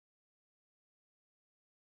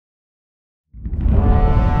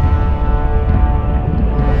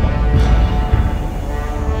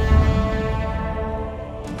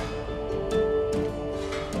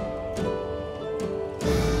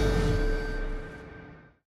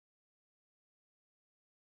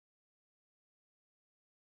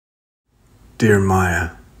Dear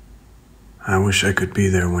Maya, I wish I could be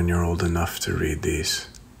there when you're old enough to read these.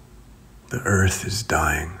 The earth is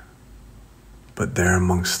dying, but there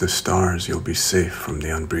amongst the stars you'll be safe from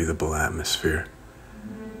the unbreathable atmosphere.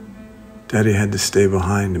 Daddy had to stay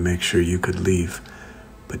behind to make sure you could leave,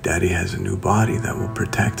 but Daddy has a new body that will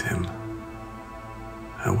protect him.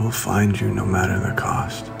 I will find you no matter the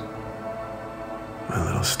cost, my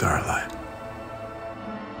little starlight.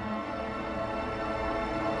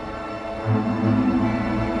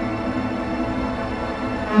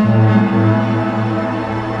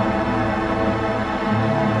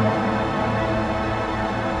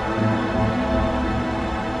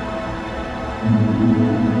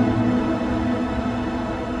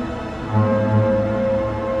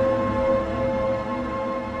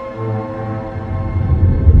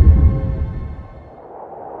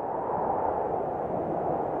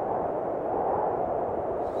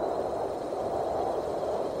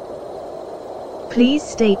 Please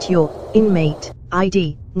state your inmate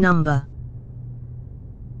ID number.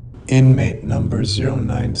 Inmate number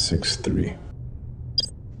 0963.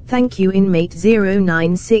 Thank you, inmate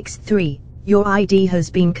 0963. Your ID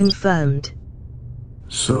has been confirmed.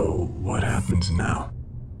 So, what happens now?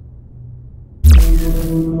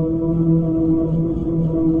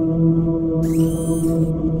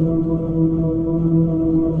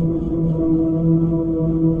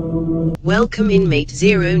 Welcome, inmate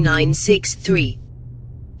 0963.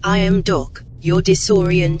 I am Doc, your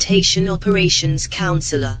disorientation operations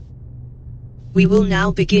counselor. We will now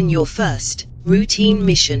begin your first routine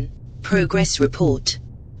mission progress report.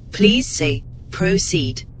 Please say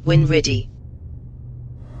proceed when ready.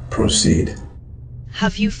 Proceed.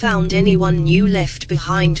 Have you found anyone new left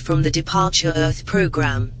behind from the Departure Earth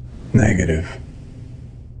program? Negative.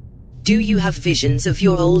 Do you have visions of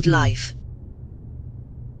your old life?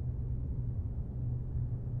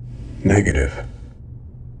 Negative.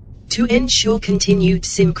 To ensure continued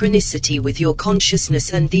synchronicity with your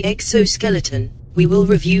consciousness and the exoskeleton, we will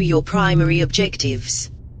review your primary objectives.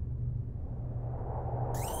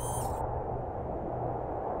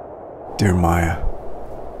 Dear Maya,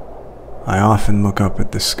 I often look up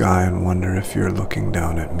at the sky and wonder if you're looking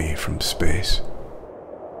down at me from space.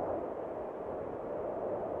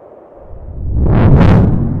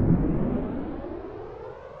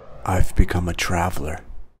 I've become a traveler.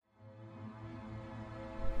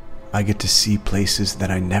 I get to see places that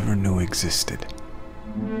I never knew existed.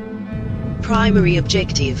 Primary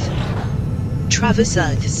objective: traverse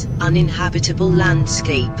Earth's uninhabitable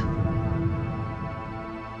landscape.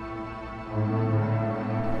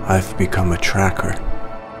 I've become a tracker.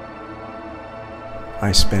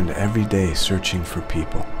 I spend every day searching for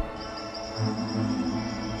people.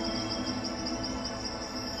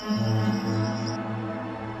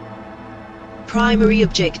 Primary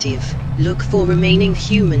objective: look for remaining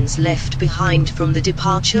humans left behind from the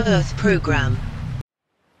Departure Earth program.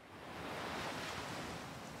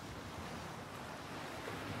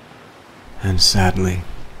 And sadly,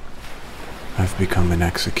 I've become an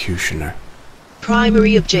executioner.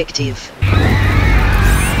 Primary objective: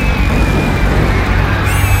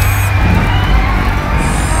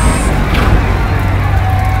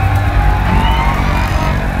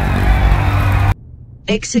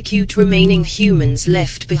 execute remaining humans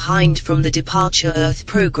left behind from the Departure Earth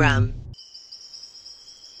program.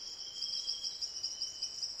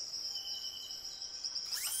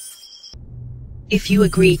 If you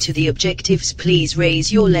agree to the objectives, please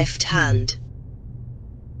raise your left hand.